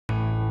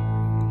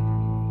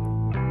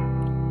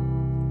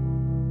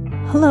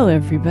Hello,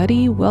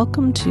 everybody.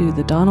 Welcome to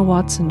the Donna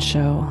Watson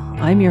Show.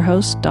 I'm your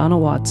host, Donna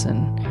Watson.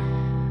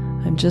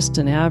 I'm just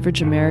an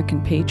average American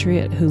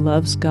patriot who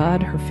loves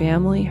God, her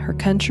family, her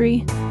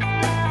country.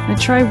 I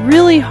try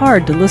really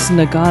hard to listen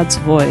to God's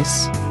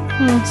voice.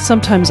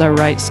 Sometimes I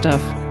write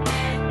stuff.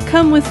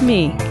 Come with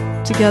me.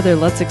 Together,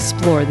 let's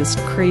explore this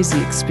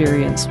crazy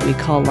experience we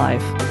call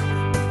life.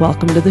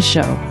 Welcome to the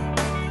show.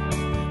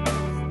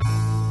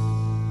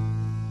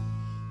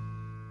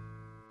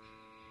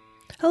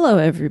 Hello,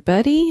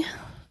 everybody.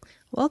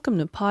 Welcome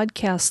to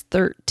podcast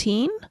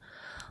 13,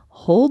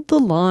 Hold the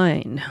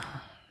Line.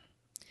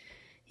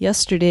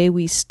 Yesterday,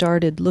 we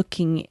started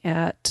looking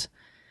at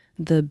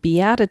the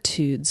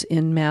beatitudes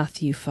in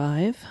Matthew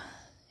 5,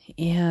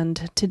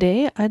 and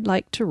today I'd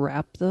like to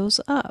wrap those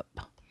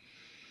up.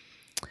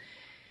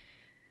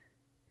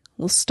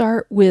 We'll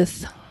start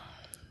with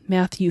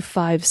Matthew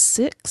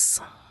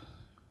 5:6.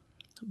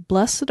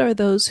 Blessed are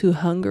those who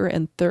hunger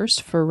and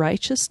thirst for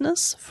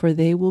righteousness, for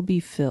they will be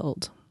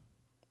filled.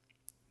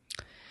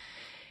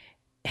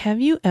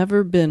 Have you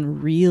ever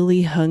been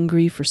really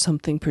hungry for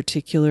something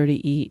particular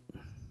to eat?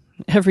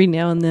 Every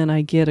now and then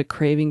I get a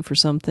craving for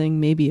something,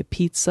 maybe a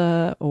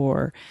pizza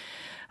or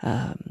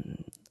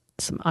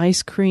some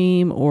ice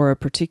cream or a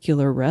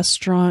particular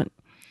restaurant,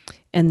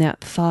 and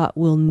that thought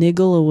will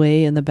niggle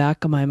away in the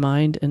back of my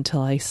mind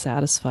until I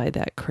satisfy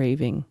that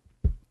craving.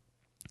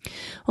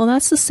 Well,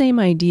 that's the same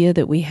idea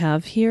that we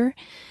have here.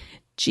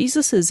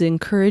 Jesus is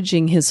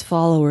encouraging his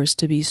followers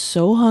to be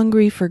so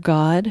hungry for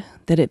God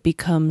that it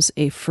becomes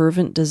a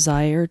fervent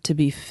desire to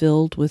be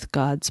filled with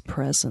God's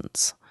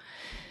presence.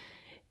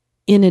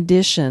 In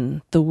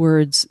addition, the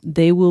words,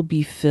 they will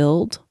be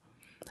filled,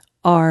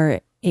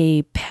 are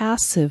a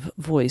passive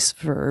voice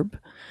verb,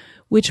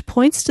 which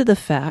points to the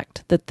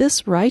fact that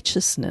this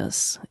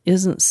righteousness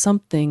isn't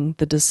something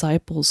the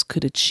disciples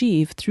could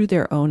achieve through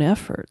their own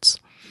efforts.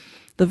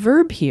 The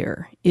verb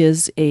here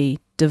is a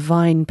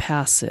divine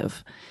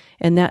passive,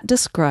 and that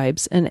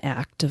describes an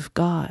act of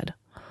God.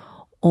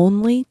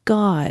 Only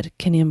God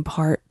can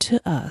impart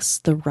to us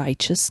the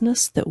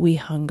righteousness that we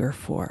hunger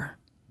for.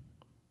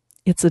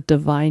 It's a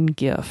divine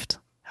gift.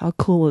 How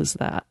cool is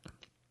that?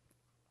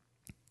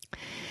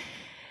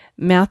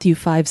 Matthew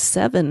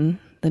 5:7,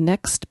 the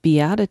next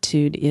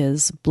beatitude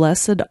is,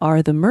 Blessed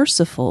are the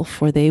merciful,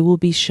 for they will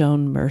be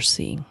shown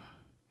mercy.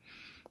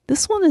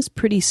 This one is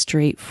pretty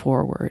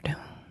straightforward.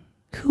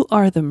 Who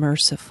are the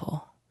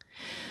merciful?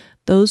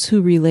 Those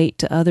who relate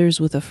to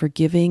others with a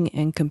forgiving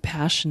and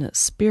compassionate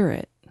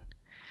spirit.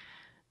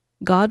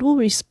 God will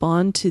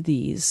respond to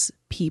these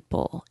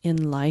people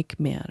in like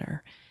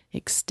manner,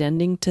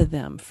 extending to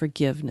them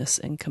forgiveness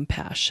and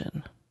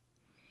compassion.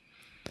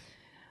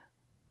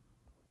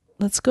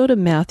 Let's go to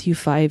Matthew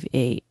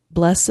 5:8.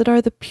 Blessed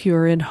are the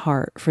pure in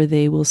heart, for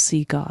they will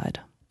see God.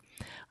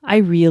 I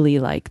really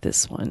like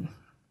this one.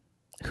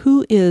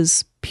 Who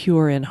is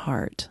pure in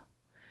heart?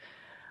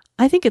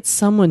 I think it's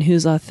someone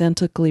who's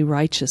authentically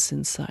righteous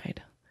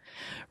inside.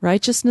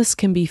 Righteousness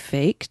can be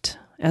faked,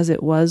 as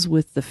it was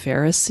with the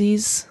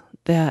Pharisees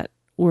that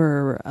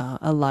were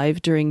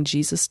alive during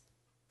Jesus'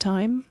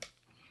 time.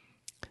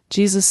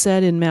 Jesus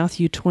said in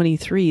Matthew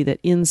 23 that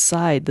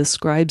inside the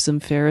scribes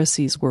and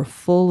Pharisees were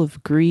full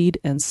of greed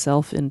and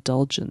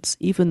self-indulgence,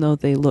 even though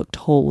they looked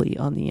holy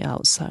on the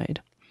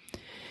outside.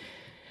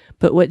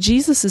 But what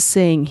Jesus is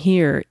saying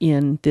here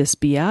in this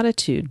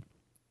beatitude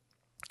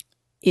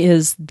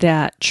is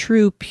that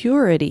true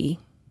purity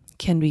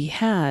can be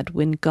had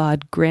when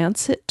God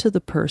grants it to the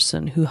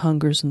person who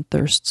hungers and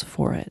thirsts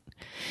for it.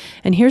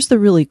 And here's the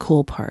really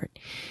cool part.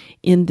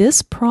 In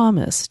this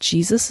promise,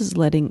 Jesus is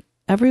letting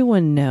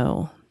everyone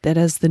know that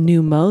as the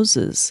new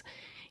Moses,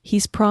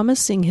 he's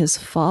promising his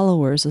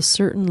followers a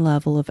certain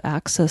level of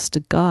access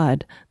to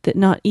God that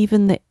not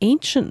even the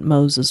ancient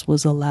Moses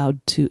was allowed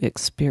to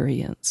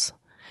experience.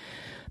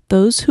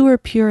 Those who are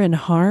pure in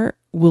heart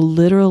will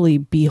literally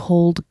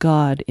behold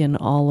God in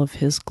all of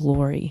his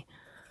glory.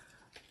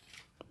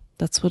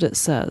 That's what it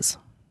says.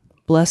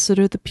 Blessed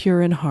are the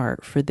pure in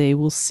heart, for they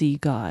will see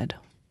God.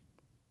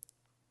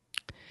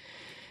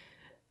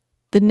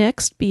 The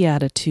next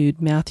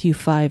beatitude, Matthew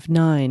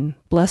 5:9,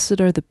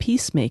 Blessed are the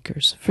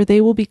peacemakers, for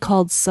they will be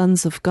called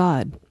sons of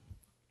God.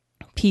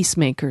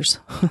 Peacemakers.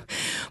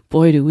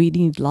 Boy, do we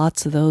need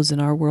lots of those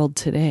in our world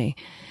today.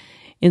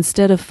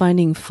 Instead of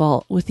finding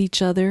fault with each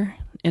other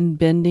and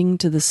bending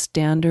to the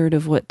standard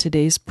of what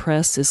today's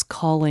press is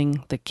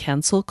calling the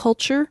cancel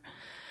culture,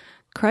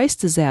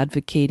 Christ is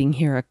advocating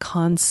here a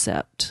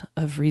concept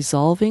of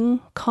resolving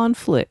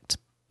conflict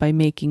by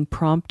making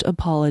prompt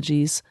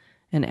apologies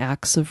and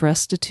acts of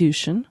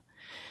restitution,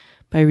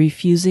 by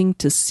refusing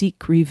to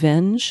seek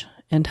revenge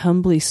and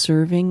humbly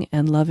serving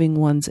and loving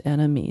one's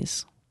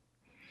enemies.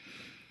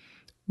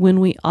 When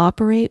we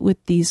operate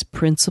with these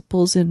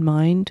principles in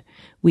mind,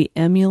 we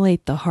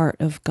emulate the heart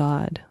of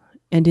God,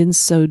 and in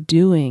so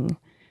doing,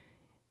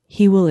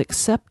 he will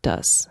accept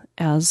us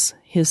as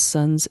his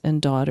sons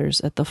and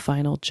daughters at the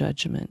final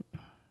judgment.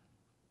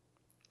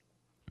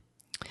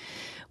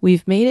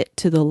 We've made it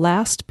to the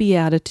last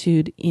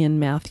beatitude in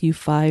Matthew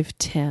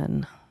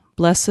 5:10.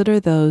 Blessed are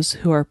those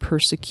who are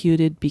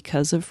persecuted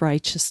because of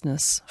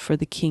righteousness, for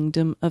the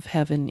kingdom of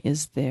heaven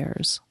is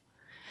theirs.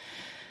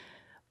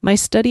 My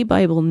study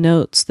Bible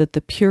notes that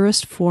the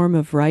purest form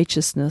of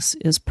righteousness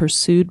is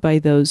pursued by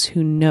those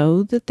who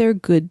know that their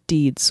good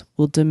deeds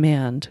will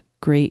demand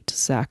great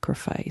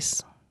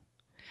sacrifice.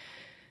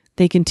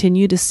 They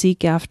continue to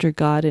seek after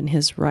God and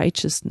His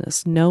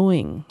righteousness,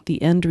 knowing the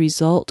end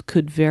result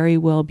could very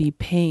well be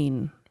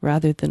pain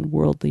rather than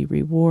worldly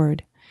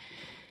reward.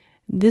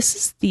 This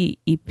is the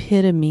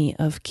epitome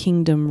of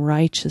kingdom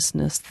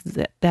righteousness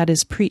that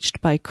is preached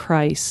by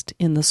Christ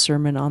in the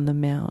Sermon on the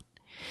Mount.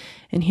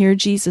 And here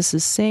Jesus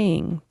is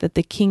saying that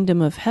the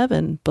kingdom of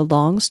heaven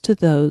belongs to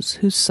those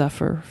who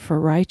suffer for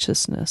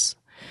righteousness.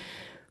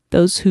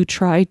 Those who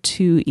try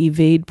to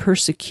evade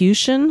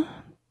persecution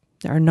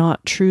are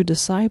not true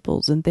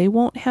disciples, and they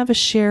won't have a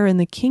share in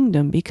the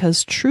kingdom,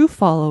 because true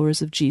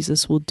followers of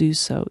Jesus will do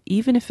so,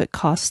 even if it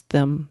costs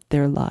them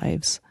their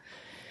lives.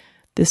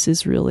 This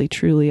is really,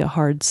 truly a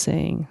hard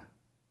saying.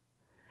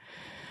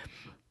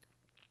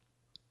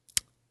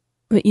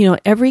 But,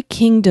 every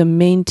kingdom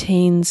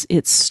maintains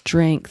its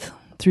strength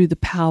through the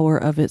power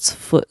of its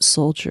foot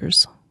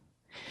soldiers.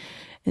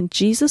 And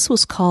Jesus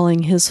was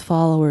calling His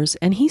followers,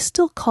 and He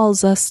still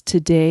calls us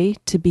today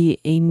to be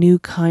a new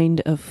kind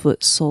of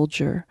foot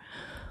soldier,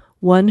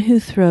 one who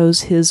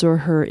throws his or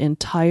her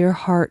entire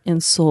heart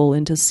and soul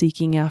into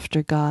seeking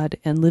after God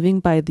and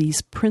living by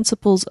these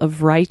principles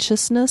of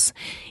righteousness,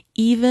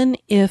 even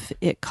if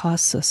it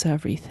costs us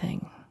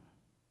everything.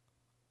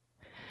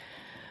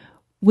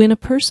 When a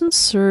person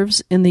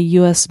serves in the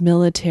U.S.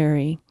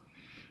 military,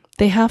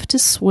 they have to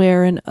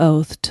swear an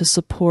oath to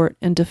support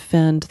and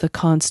defend the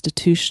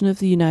Constitution of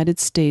the United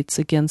States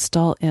against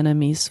all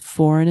enemies,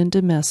 foreign and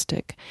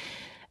domestic,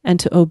 and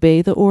to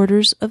obey the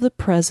orders of the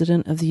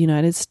President of the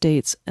United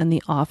States and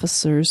the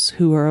officers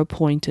who are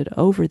appointed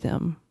over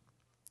them.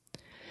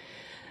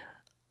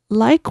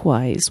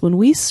 Likewise, when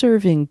we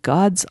serve in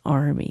God's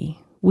army,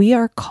 we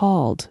are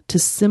called to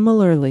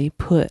similarly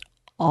put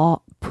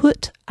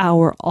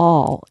our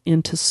all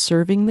into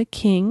serving the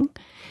King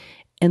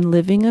and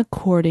living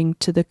according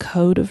to the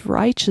code of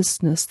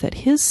righteousness that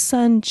His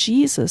Son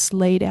Jesus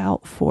laid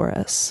out for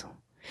us.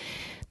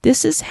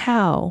 This is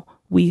how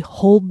we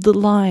hold the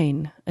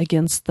line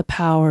against the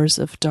powers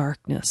of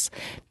darkness.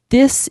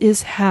 This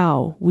is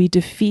how we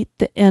defeat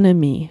the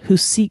enemy who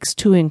seeks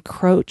to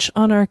encroach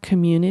on our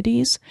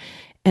communities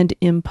and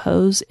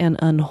impose an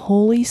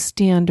unholy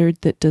standard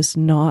that does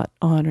not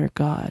honor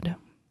God.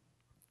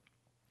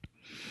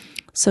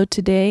 So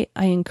today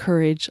I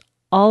encourage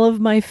all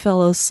of my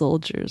fellow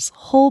soldiers,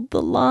 hold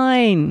the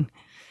line.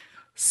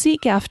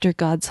 Seek after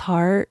God's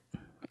heart.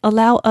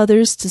 Allow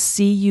others to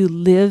see you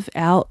live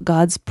out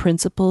God's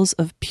principles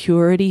of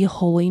purity,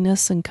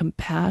 holiness, and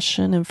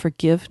compassion and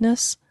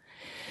forgiveness.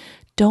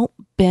 Don't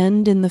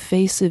bend in the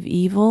face of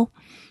evil,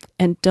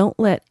 and don't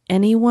let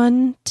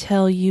anyone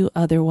tell you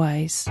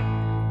otherwise.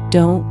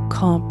 Don't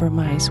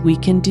compromise. We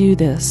can do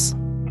this.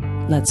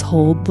 Let's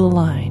hold the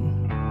line.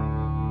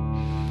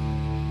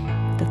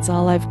 That's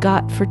all I've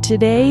got for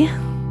today.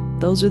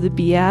 Those are the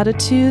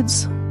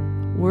beatitudes,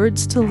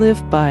 words to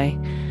live by.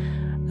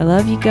 I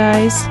love you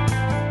guys.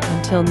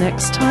 Until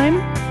next time,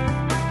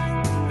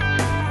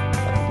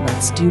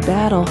 let's do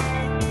battle.